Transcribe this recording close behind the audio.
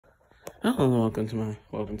Hello, welcome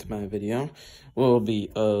to my video. We'll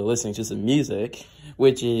be listening to some music,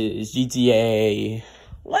 which is GTA.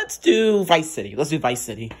 Let's do Vice City. Let's do Vice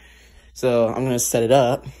City. So I'm gonna set it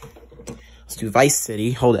up. Let's do Vice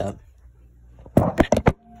City. Hold up.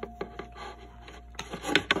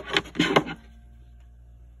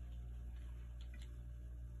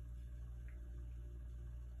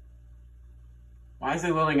 Why is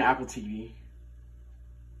it loading Apple TV?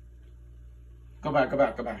 Go back.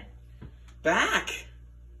 Back!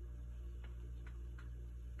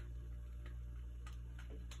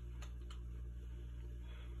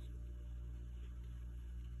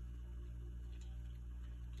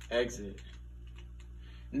 Exit.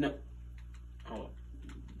 No. Oh,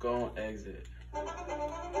 go on exit.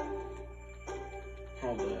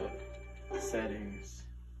 Hold up. Settings.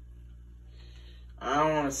 I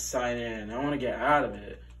don't want to sign in. I want to get out of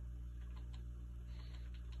it.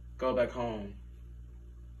 Go back home.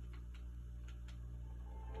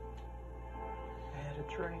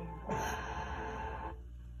 Train.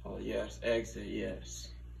 Oh yes, exit, yes.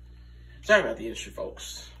 Sorry about the issue,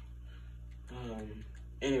 folks.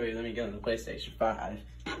 Anyway, let me get on the PlayStation 5.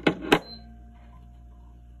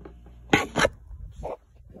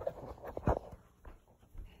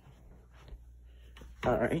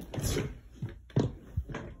 Alright.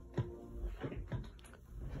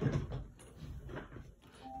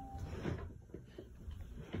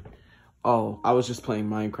 Oh, I was just playing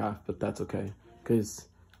Minecraft, but that's okay. Because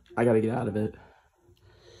I gotta get out of it.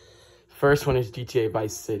 First one is GTA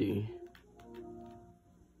Vice City.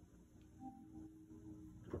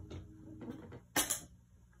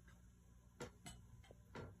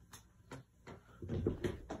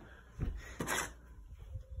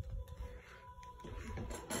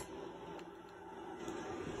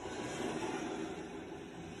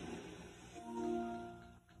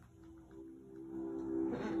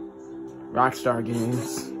 Rockstar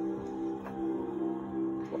Games.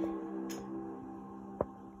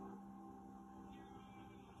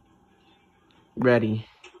 Ready.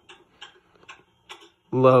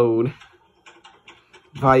 Load.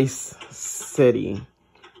 Vice City.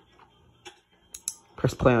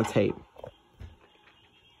 Press play on tape.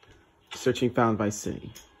 Searching found Vice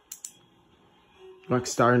City.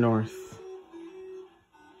 Rockstar North.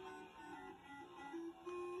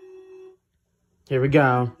 Here we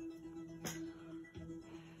go.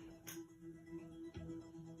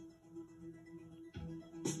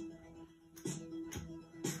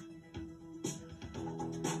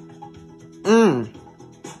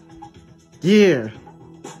 Yeah.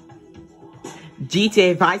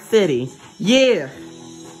 GTA Vice City. Yeah.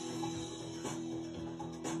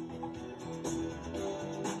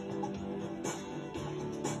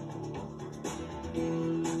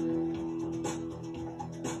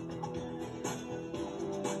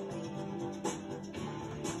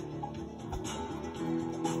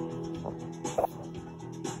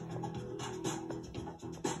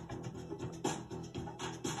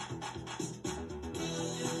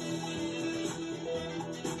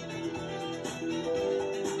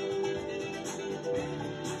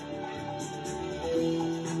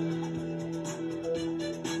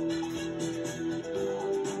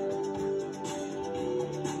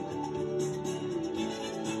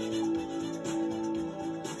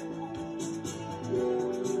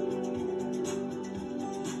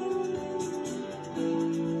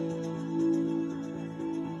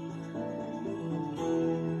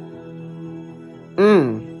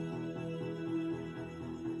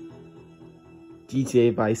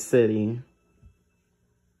 GTA Vice City.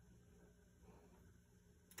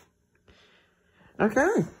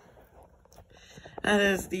 Okay. That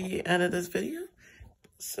is the end of this video.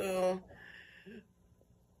 So,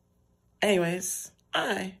 anyways,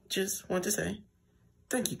 I just want to say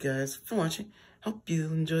thank you guys for watching. Hope you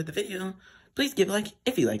enjoyed the video. Please give a like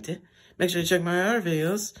if you liked it. Make sure to check my other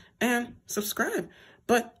videos and subscribe.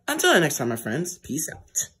 But until the next time, my friends, peace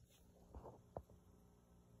out.